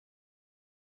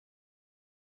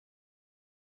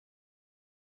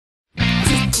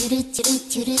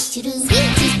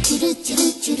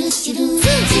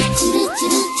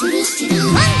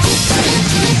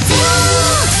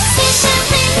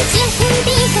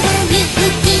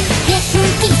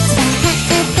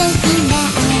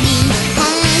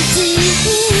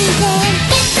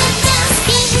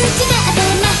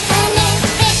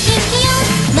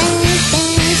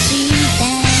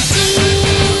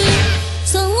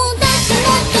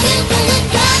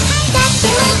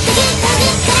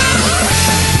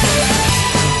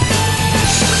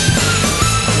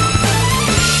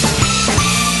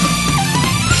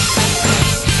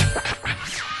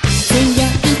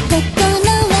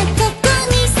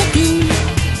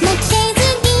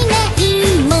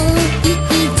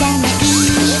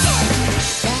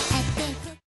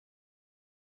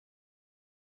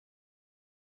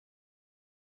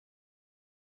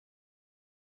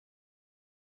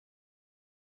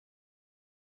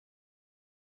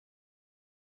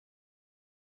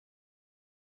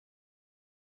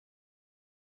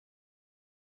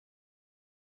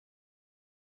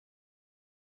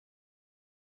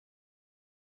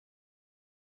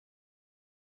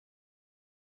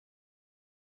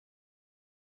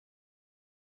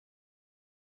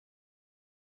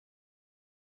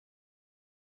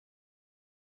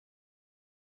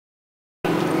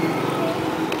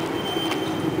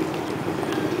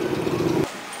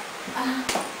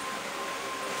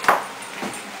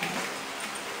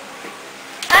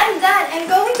I'm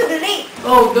going to be late.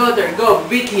 Oh, daughter, go,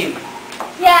 beat him.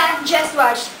 Yeah, just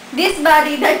watch. This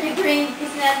body that you drink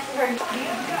is not for you.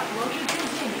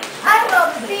 I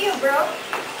will see you, bro.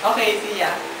 Okay, see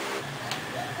ya.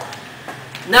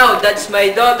 Now, that's my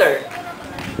daughter.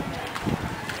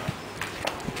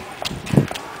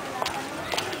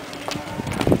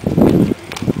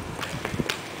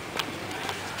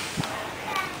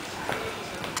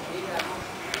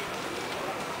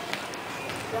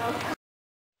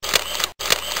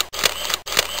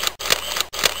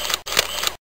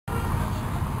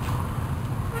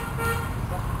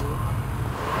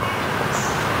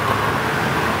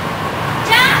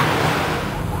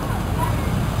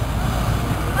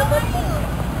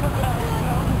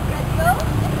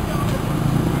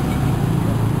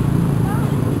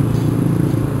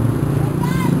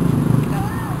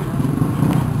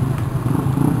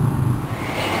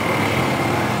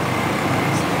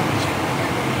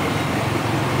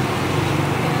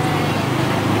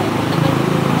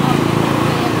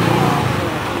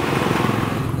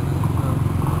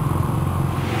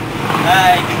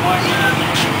 Hi, good morning.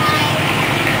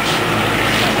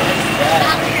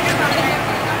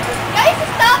 Guys,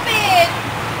 stop it!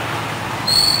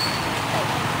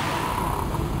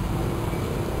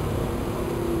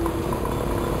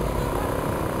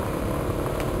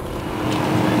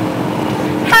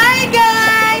 Hi,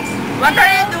 guys! What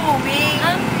are you doing?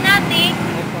 Nothing.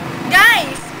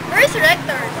 Guys, where's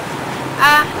Rector?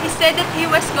 He said that he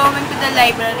was going to the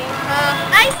library.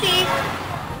 I see.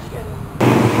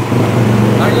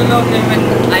 Are you looking when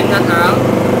I'm not around?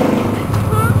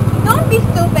 Don't be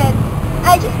stupid.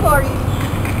 I just worry.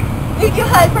 If you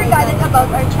had forgotten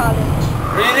about our challenge.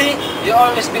 Really? You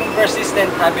always been persistent,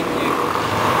 haven't you?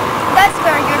 That's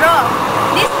where you're wrong.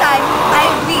 This time,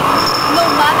 I'll win, no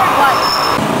matter what.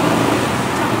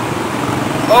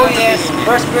 Oh yes,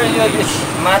 first period is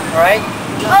math, right?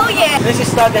 Oh yeah. Please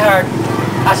study hard,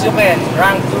 as you can,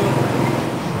 rank 2.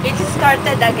 It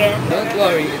started again. Don't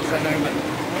worry, it's a normal.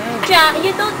 Ja,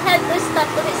 you don't have to stop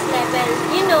to his level.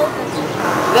 You know.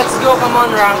 Let's go, come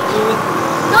on, rank 2.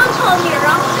 Don't call me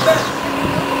wrong. Go.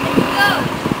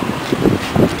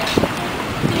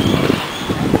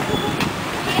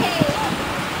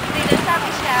 Sinasabi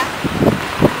siya.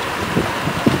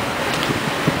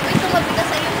 Uy, tumabi ka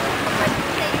sa'yo. First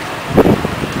place.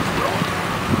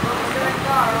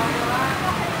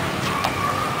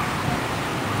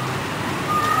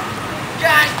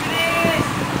 John, please!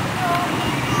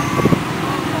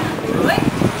 Wait.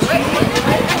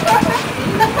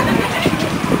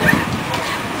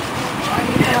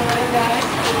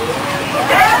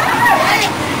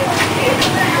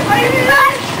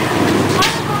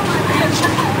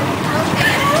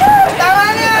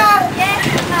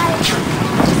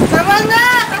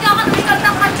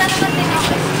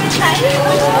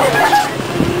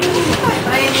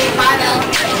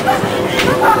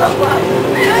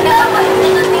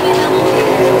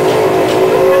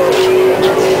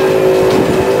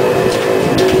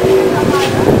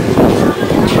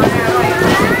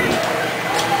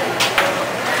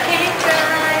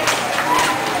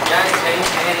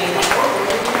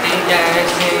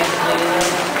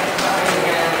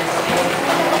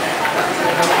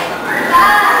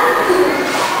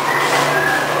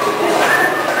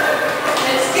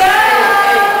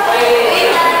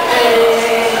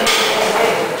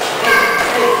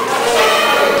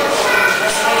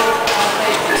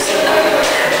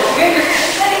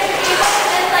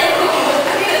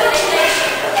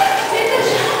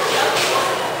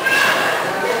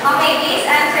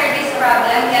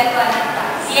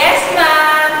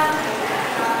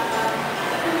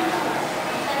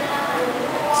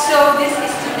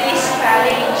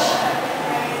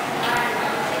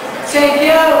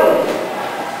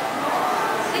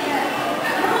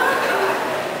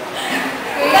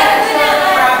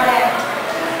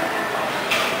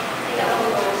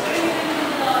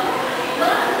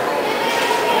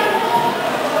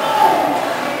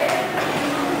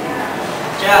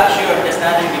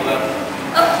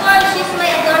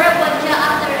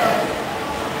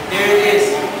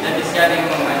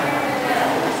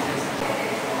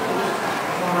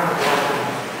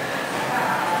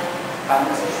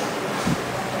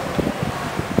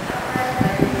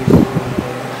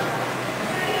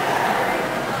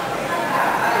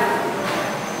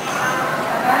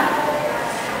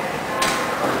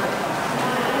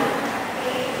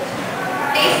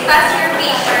 pass your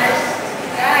papers.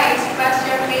 Guys, pass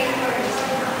your papers.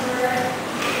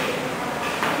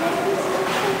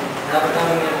 Dapat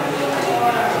namin yan.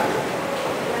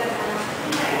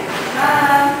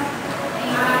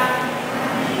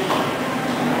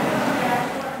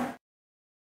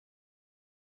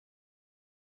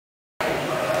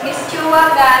 Miss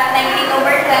Chua got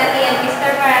 19/20 and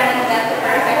Mr. Paranan got the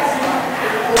perfect score.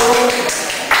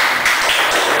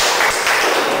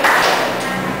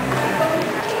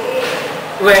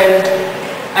 Well,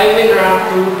 I will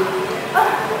rank 2.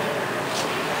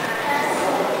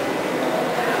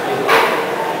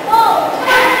 Oh,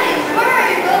 where are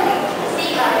you going?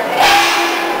 See you.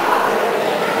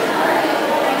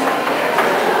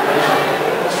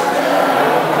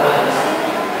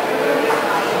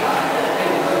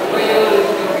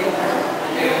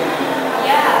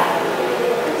 Yeah.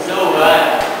 So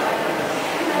what?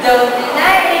 Don't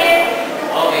deny it.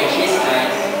 Okay, she's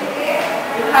nice.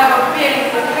 You have a feeling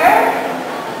with her?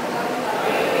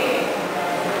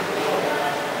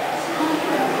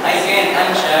 I can't,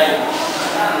 I'm shy.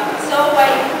 So why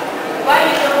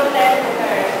you don't tell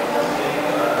her?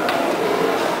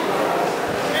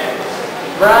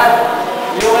 Brad,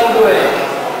 you can do it.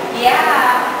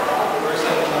 Yeah.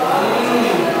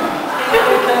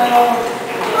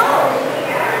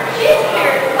 She's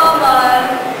here. Come on.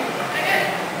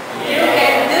 You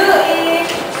can do it.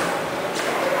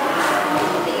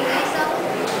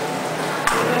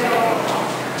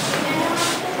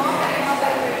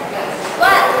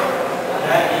 What?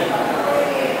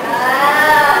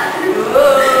 Ah.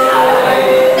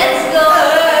 Let's go. Let's go.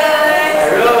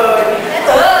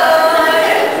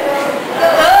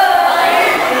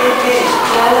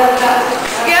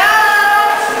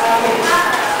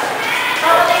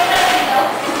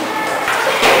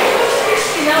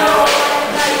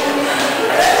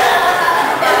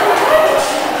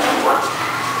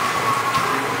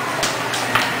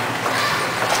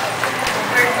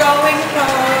 We're going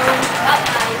home.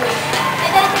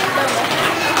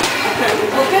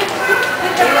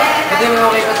 Hindi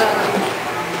mo okay pa sa akin.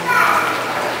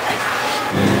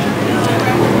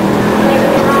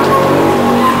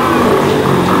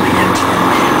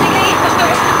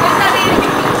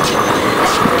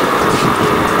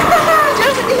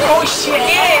 Oh shit!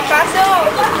 Okay, pasok!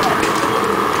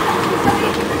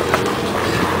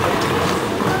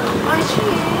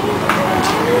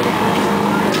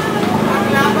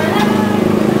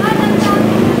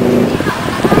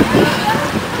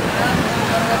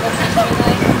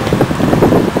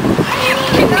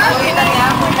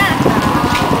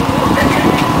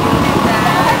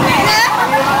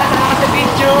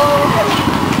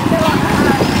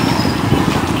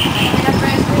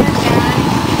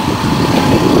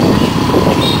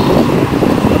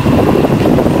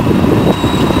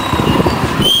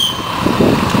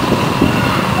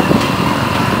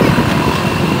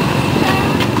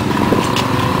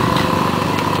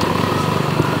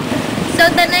 So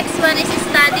the next one is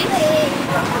study?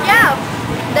 Yeah,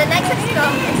 the next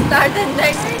exam started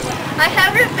next week. I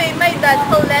have repaid my dad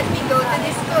who let me go to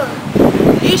this school.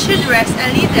 You should rest a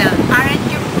little. Aren't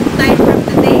you tired from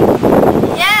today?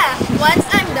 Yeah, once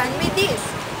I'm done with this.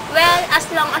 Well, as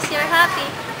long as you're happy.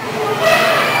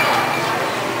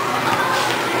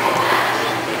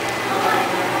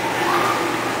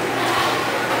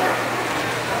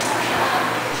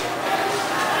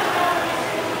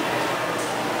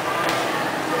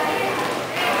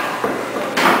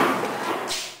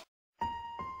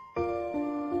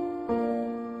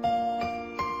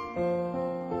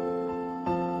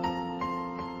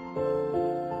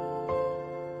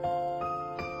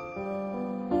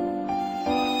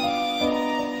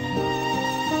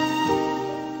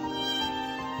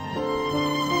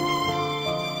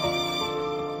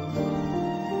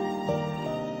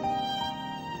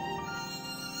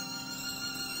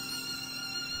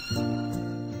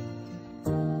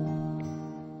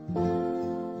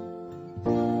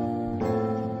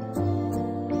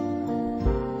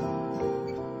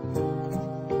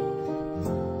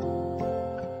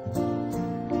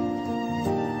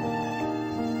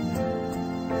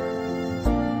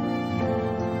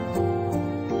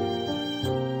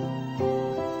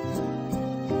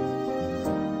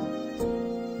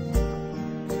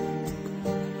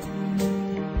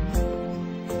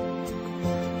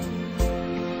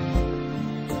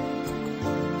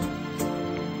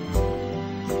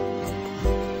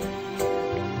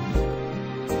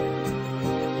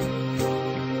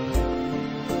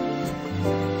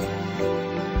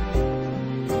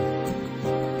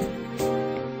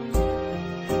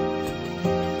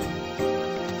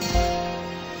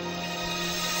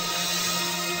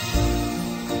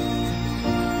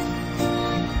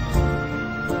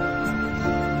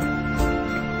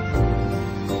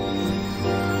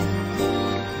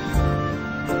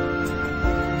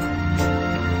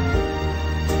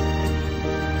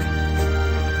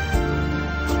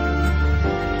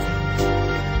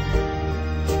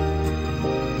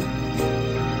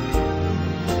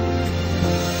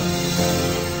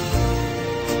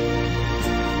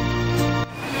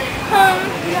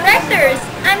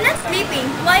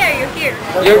 why are you here?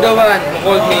 You're the one who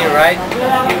called me, right?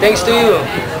 Thanks to you,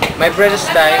 my precious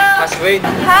time has waited.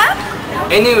 Huh?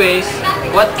 Anyways,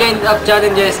 what kind of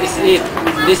challenges is it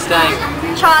this time?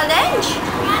 Challenge?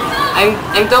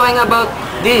 I'm talking about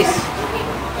this.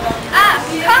 Ah,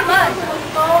 come on.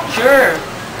 Sure.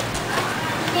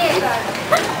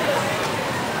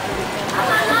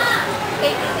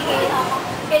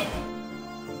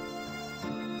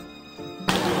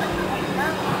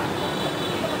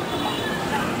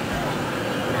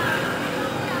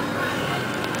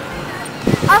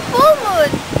 A full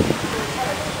moon.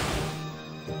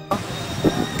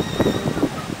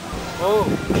 Oh,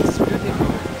 it's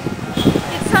beautiful.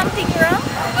 Is something wrong?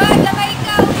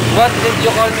 What did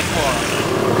you call me for?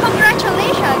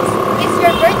 Congratulations. It's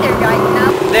your birthday right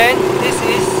now. Then, this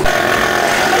is...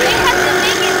 We have to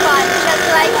make it fun, just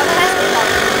like a festival.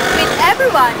 With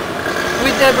everyone.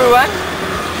 With everyone?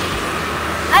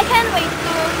 I can't wait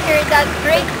to hear that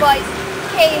great voice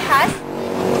Kay has.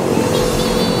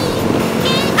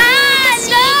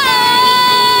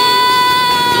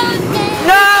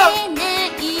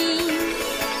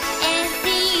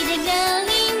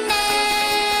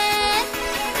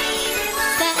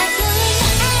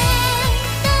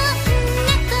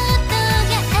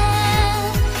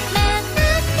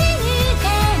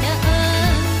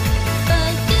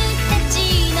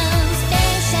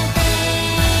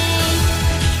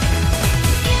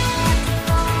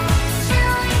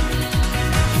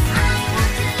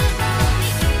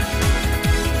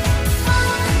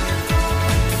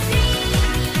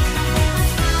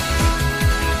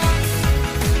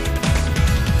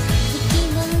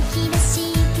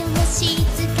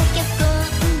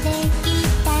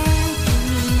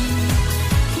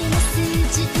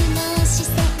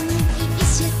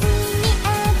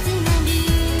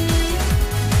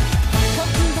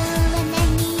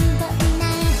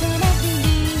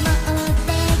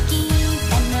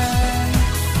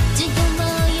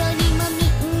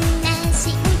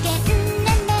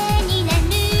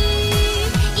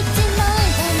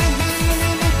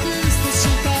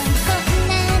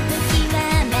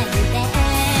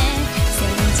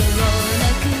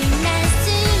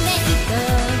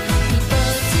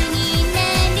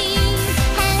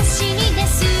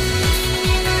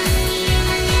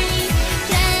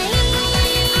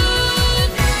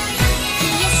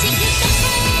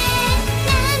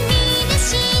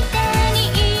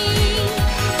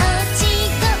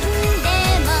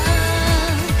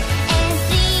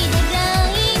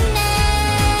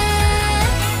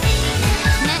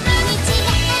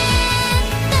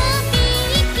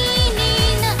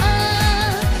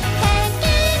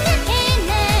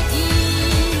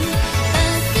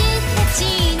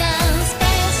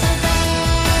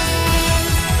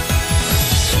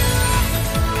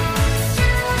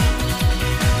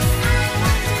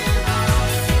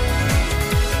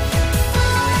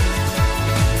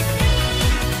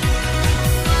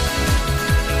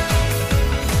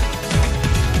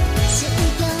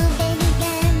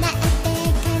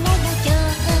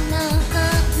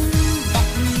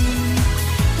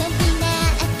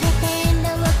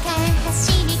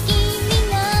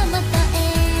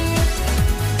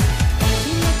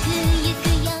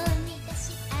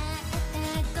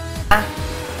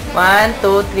 One,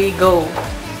 two, three, go.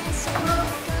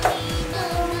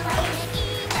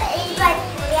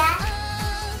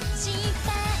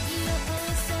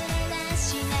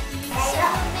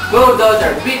 Go,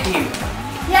 daughter, beat him.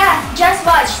 Yeah, just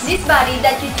watch. This body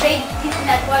that you trade is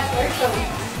not what your show.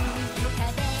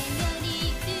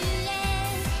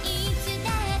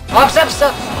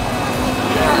 Stop.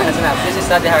 That's enough. This is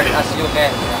study hard as you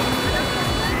can.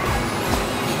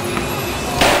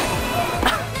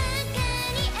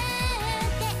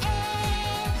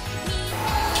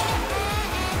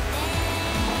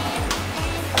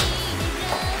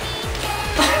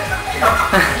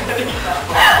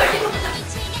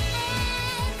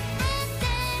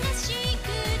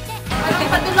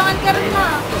 Patulungan ka rin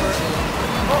na.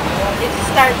 It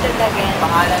started again.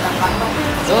 Pangalan ng kanto.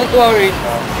 Don't worry.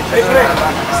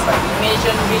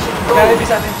 Mission, go.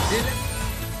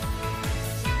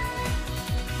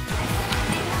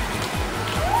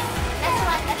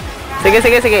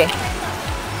 Sige.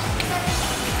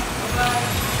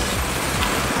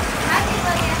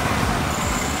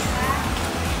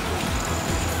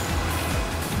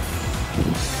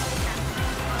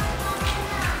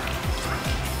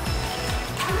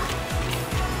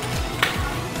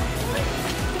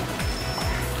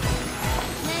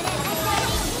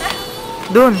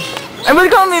 Dun. Ay, ba't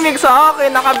ka umimik sa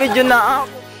akin? Naka-video na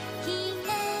ako.